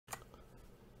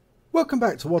Welcome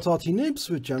back to What Arty Noobs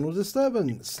with General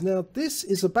Disturbance. Now this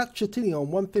is a Bat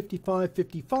Châtillon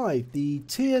 15555, the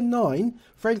tier 9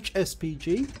 French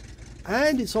SPG,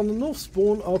 and it's on the north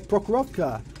spawn of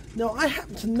Prokhorovka. Now I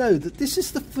happen to know that this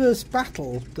is the first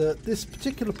battle that this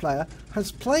particular player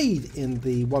has played in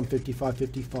the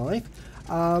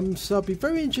 15555, so I'll be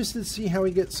very interested to see how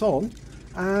he gets on.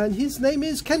 And his name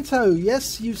is Kento.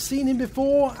 Yes, you've seen him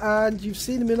before and you've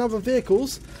seen him in other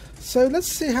vehicles. So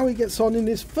let's see how he gets on in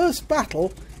his first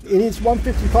battle in his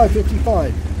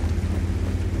 15555.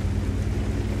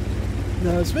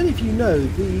 Now, as many of you know,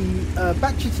 the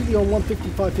Bat Châtillon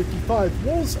 15555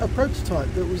 was a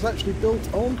prototype that was actually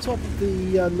built on top of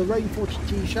the Lorraine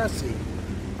 40G chassis.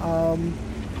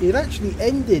 It actually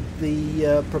ended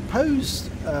the proposed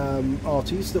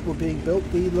Artys that were being built,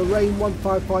 the Lorraine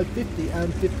 15550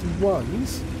 and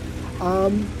 51s,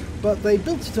 but they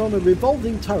built it on a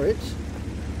revolving turret,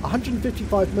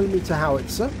 155mm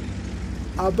howitzer,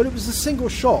 but it was a single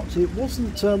shot. It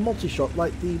wasn't multi-shot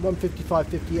like the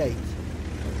 15558.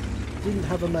 Didn't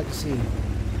have a magazine.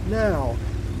 Now,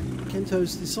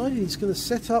 Kento's decided he's going to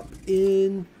set up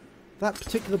in that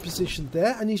particular position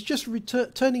there, and he's just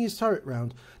turning his turret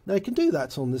round. Now he can do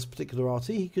that on this particular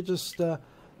Arty. He could just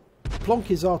plonk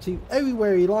his Arty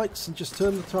everywhere he likes and just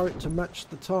turn the turret to match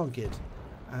the target.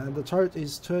 And the turret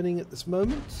is turning at this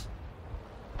moment.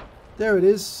 There it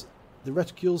is. The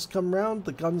reticules come round,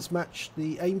 the guns match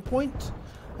the aim point,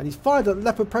 and he's fired at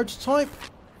Leopard prototype.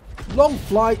 Long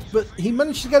flight, but he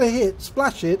managed to get a hit,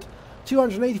 splash hit.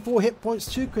 284 hit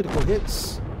points, 2 critical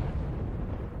hits.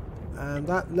 And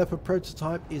that Leopard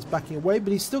prototype is backing away,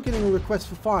 but he's still getting a request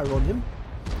for fire on him.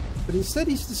 But instead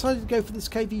he's decided to go for this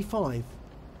KV5,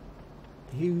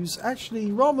 who's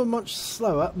actually rather much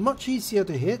slower, much easier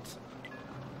to hit.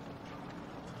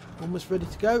 Almost ready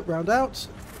to go, round out.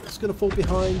 It's going to fall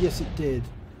behind, yes it did.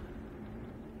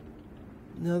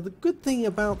 Now the good thing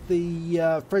about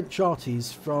the French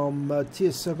Artys from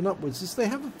tier 7 upwards is they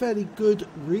have a fairly good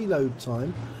reload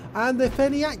time and they're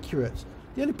fairly accurate.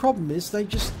 The only problem is they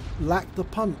just lack the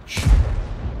punch.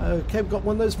 Okay, we've got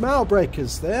one of those mile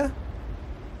breakers there.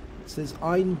 It says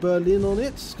Ein Berlin on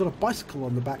it. It's got a bicycle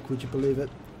on the back, would you believe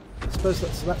it? I suppose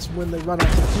that's when they run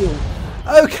out of fuel.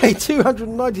 Okay,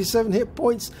 297 hit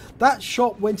points. That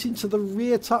shot went into the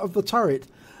rear of the turret.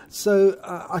 So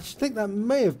I think that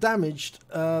may have damaged,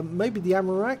 maybe the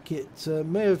Amarak. It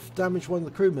may have damaged one of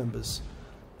the crew members.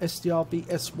 SDRB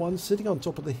S1 sitting on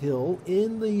top of the hill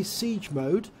in the siege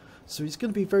mode. So he's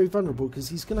going to be very vulnerable because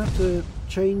he's going to have to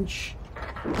change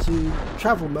to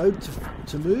travel mode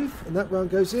to move. And that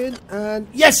round goes in. And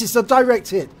yes, it's a direct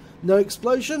hit. No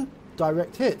explosion,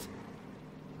 direct hit.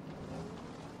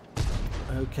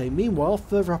 Okay, meanwhile,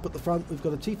 further up at the front, we've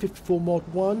got a T-54 Mod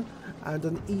 1 and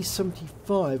an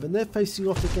E-75. And they're facing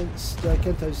off against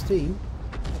Kento's team.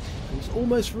 And he's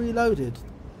almost reloaded.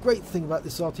 Great thing about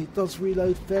this Arty, it does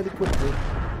reload fairly quickly.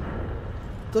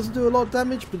 Doesn't do a lot of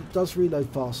damage, but it does reload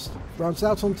fast. Rounds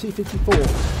out on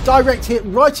T-54. Direct hit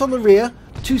right on the rear.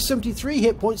 273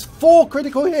 hit points. 4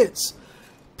 critical hits.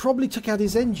 Probably took out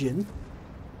his engine.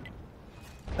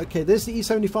 Okay, there's the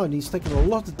E-75. He's taken a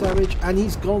lot of damage and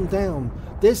he's gone down.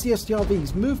 There's the SDRV.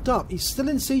 He's moved up. He's still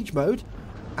in siege mode.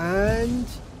 And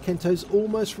Kento's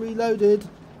almost reloaded.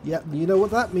 Yep, you know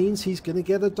what that means. He's going to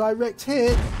get a direct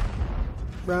hit.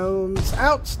 Rounds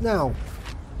out now.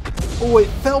 Oh, it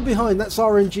fell behind. That's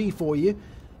RNG for you.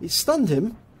 It stunned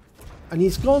him. And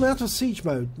he's gone out of siege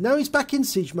mode. Now he's back in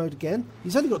siege mode again.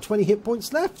 He's only got 20 hit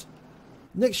points left.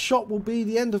 Next shot will be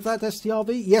the end of that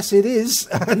SDRV. Yes, it is.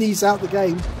 And he's out the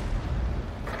game.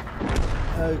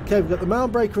 Okay, we've got the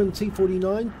Moundbreaker and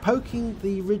T-49 poking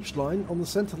the ridge line on the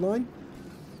centre line.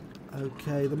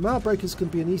 Okay, the Moundbreaker's going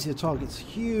to be an easier target. It's a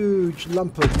huge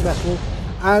lump of metal.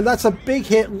 And that's a big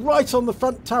hit right on the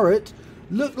front turret.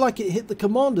 Looked like it hit the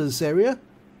commander's area.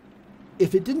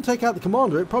 If it didn't take out the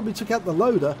commander, it probably took out the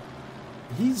loader.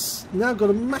 He's now got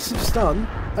a massive stun.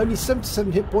 Only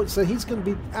 77 hit points, so he's going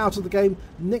to be out of the game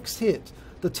next hit.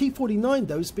 The T-49,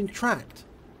 though, has been tracked.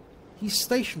 He's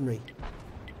stationary.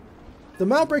 The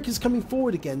Moundbreaker's coming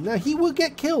forward again. Now, he will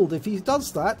get killed if he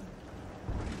does that.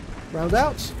 Round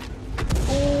out.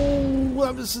 Oh,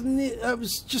 that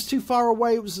was just too far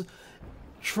away. It was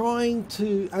trying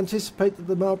to anticipate that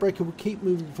the Moundbreaker would keep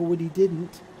moving forward. He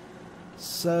didn't.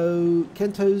 So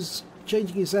Kento's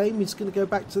changing his aim. He's going to go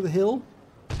back to the hill.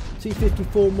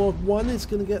 T-54 Mod 1 is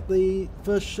going to get the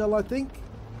first shell, I think.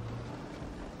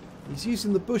 He's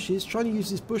using the bushes, trying to use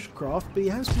his bushcraft, but he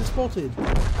has been spotted.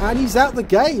 And he's out the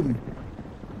game.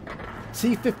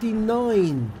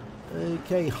 T-59.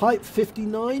 Okay, Hype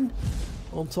 59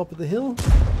 on top of the hill.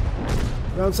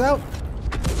 Rounds out.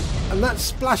 and that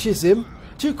splashes him.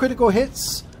 2 critical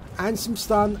hits and some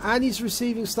stun, and he's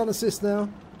receiving stun assist now.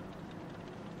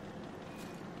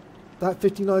 That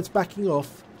 59's backing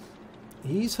off.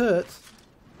 He's hurt.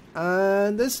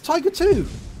 And there's Tiger 2.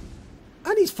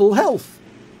 And he's full health.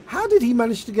 How did he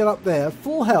manage to get up there,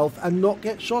 full health, and not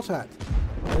get shot at?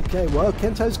 Okay, well,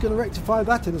 Kento's going to rectify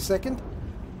that in a second.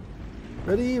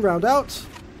 Ready, round out.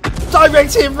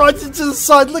 Direct him right into the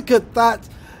side. Look at that.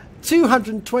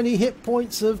 220 hit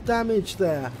points of damage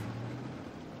there.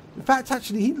 In fact,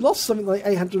 actually, he lost something like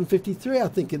 853, I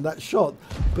think, in that shot.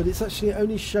 But it's actually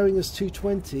only showing us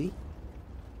 220.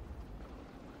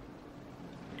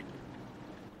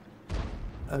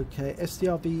 Okay,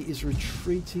 STRV is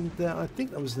retreating there. I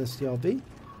think that was an STRV.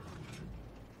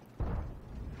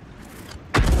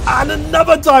 And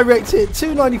another direct hit,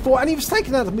 294. And he was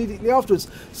taken out immediately afterwards.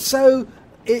 So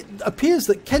it appears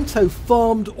that Kento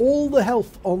farmed all the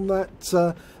health on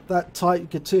that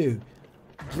Tiger 2.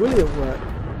 Brilliant work.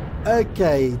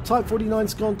 Okay, Type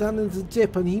 49's gone down into the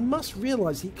dip, and he must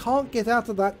realise he can't get out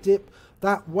of that dip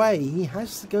that way. He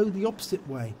has to go the opposite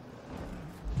way.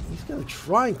 He's going to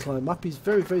try and climb up. He's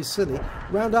very, very silly.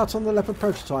 Round out on the Leopard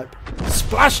prototype.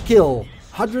 Splash kill.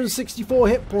 164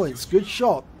 hit points. Good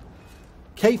shot.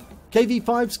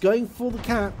 KV5's going for the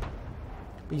cap.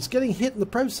 He's getting hit in the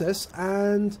process,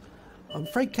 and I'm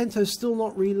afraid Kento's still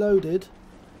not reloaded.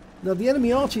 Now, the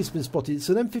enemy Arty's been spotted. It's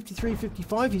an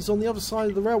M53-55. He's on the other side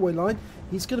of the railway line.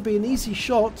 He's going to be an easy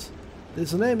shot.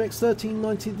 There's an AMX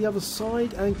 1390 the other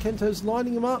side, and Kento's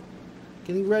lining him up.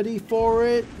 Getting ready for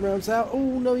it. Rounds out. Oh,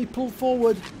 no, he pulled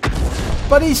forward.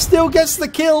 But he still gets the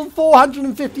kill.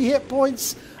 450 hit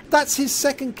points. That's his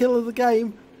second kill of the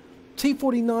game.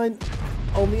 T49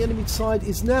 on the enemy side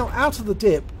is now out of the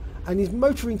dip, and he's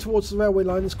motoring towards the railway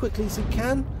line as quickly as he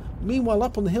can. Meanwhile,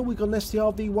 up on the hill, we've got an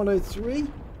STRV 103.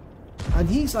 And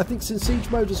he's, I think, in siege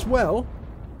mode as well.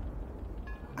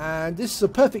 And this is a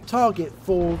perfect target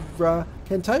for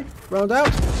Kento. Round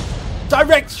out.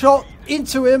 Direct shot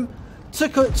into him.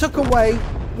 Took away.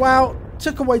 Wow.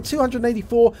 Took away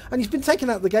 284. And he's been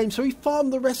taken out of the game. So he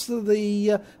farmed the rest of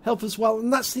the health as well.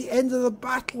 And that's the end of the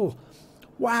battle.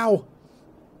 Wow.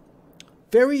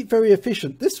 Very, very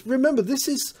efficient. Remember, this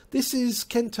is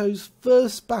Kento's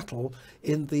first battle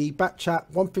in the Bat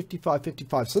Chat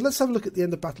 155-55. So let's have a look at the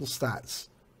end of battle stats.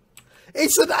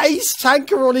 It's an ace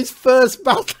tanker on his first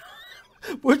battle.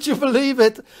 Would you believe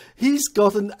it? He's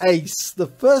got an ace. The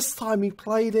first time he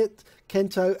played it,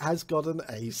 Kento has got an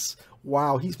ace.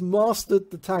 Wow, he's mastered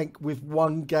the tank with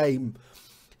one game.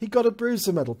 He got a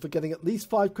Bruiser medal for getting at least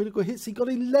 5 critical hits. He got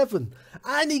 11.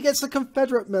 And he gets a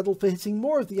Confederate medal for hitting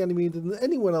more of the enemy than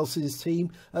anyone else in his team.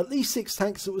 At least 6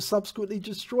 tanks that were subsequently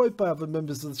destroyed by other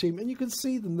members of the team. And you can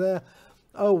see them there.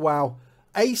 Oh, wow.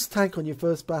 Ace tank on your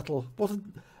first battle.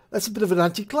 That's a bit of an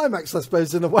anticlimax, I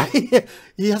suppose, in a way.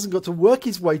 He hasn't got to work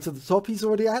his way to the top. He's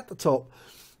already at the top.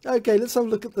 Okay, let's have a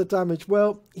look at the damage.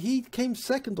 Well, he came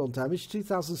second on damage,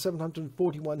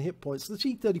 2,741 hit points. The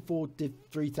T-34 did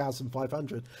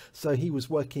 3,500, so he was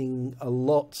working a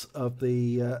lot of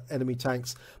the enemy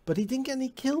tanks, but he didn't get any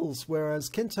kills, whereas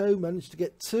Kento managed to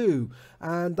get 2,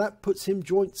 and that puts him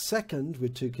joint second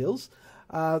with 2 kills.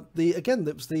 Again,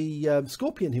 it was the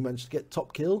Scorpion who managed to get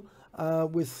top kill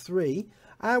with 3.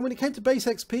 And when it came to base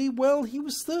XP, well, he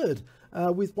was third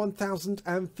with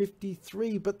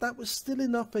 1,053, but that was still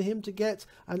enough for him to get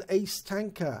an ace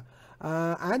tanker.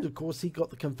 And, of course, he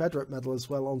got the Confederate medal as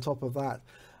well on top of that.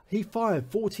 He fired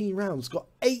 14 rounds, got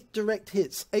 8 direct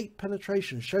hits, 8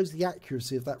 penetration, shows the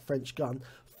accuracy of that French gun.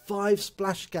 5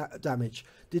 splash damage,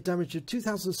 did damage of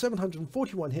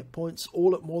 2,741 hit points,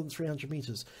 all at more than 300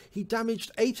 meters. He damaged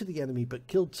 8 of the enemy, but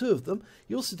killed 2 of them.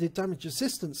 He also did damage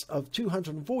assistance of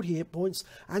 240 hit points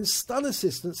and stun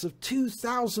assistance of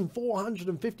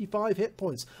 2,455 hit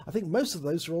points. I think most of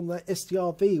those are on that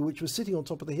STRV, which was sitting on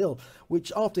top of the hill,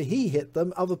 which after he hit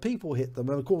them, other people hit them.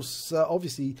 And of course,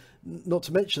 obviously, not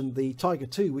to mention the Tiger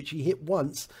 2, which he hit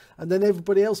once, and then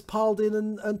everybody else piled in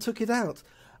and took it out.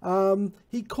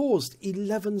 He caused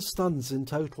 11 stuns in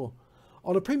total.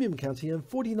 On a premium count, he earned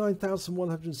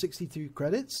 49,163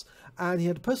 credits, and he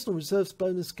had a personal reserves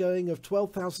bonus going of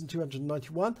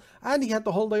 12,291, and he had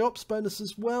the holiday ops bonus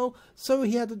as well, so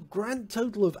he had a grand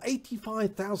total of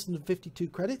 85,052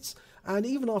 credits, and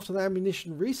even after the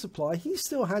ammunition resupply, he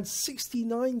still had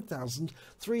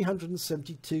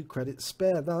 69,372 credits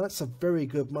spare. Now, that's a very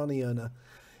good money earner.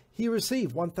 He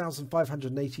received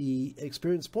 1,580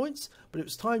 experience points, but it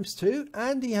was ×2,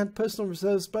 and he had personal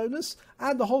reserves bonus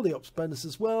and the holiday ops bonus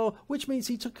as well, which means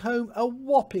he took home a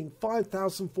whopping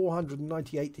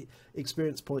 5,498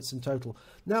 experience points in total.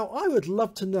 Now, I would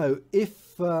love to know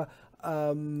if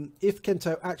if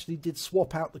Kento actually did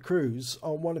swap out the crews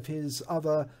on one of his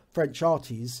other French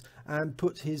arties and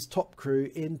put his top crew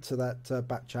into that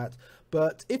Bat Chat.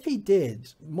 But if he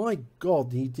did, my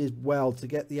God, he did well to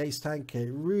get the Ace Tanker.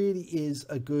 It really is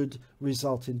a good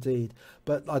result indeed.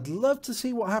 But I'd love to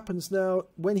see what happens now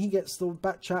when he gets the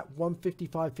Bat Chat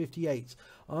 155-58.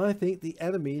 I think the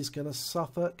enemy is going to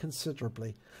suffer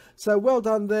considerably. So well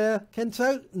done there,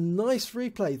 Kento. Nice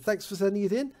replay. Thanks for sending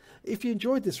it in. If you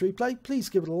enjoyed this replay, please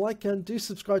give it a like and do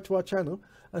subscribe to our channel.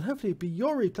 And hopefully it'll be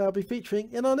your replay I'll be featuring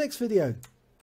in our next video.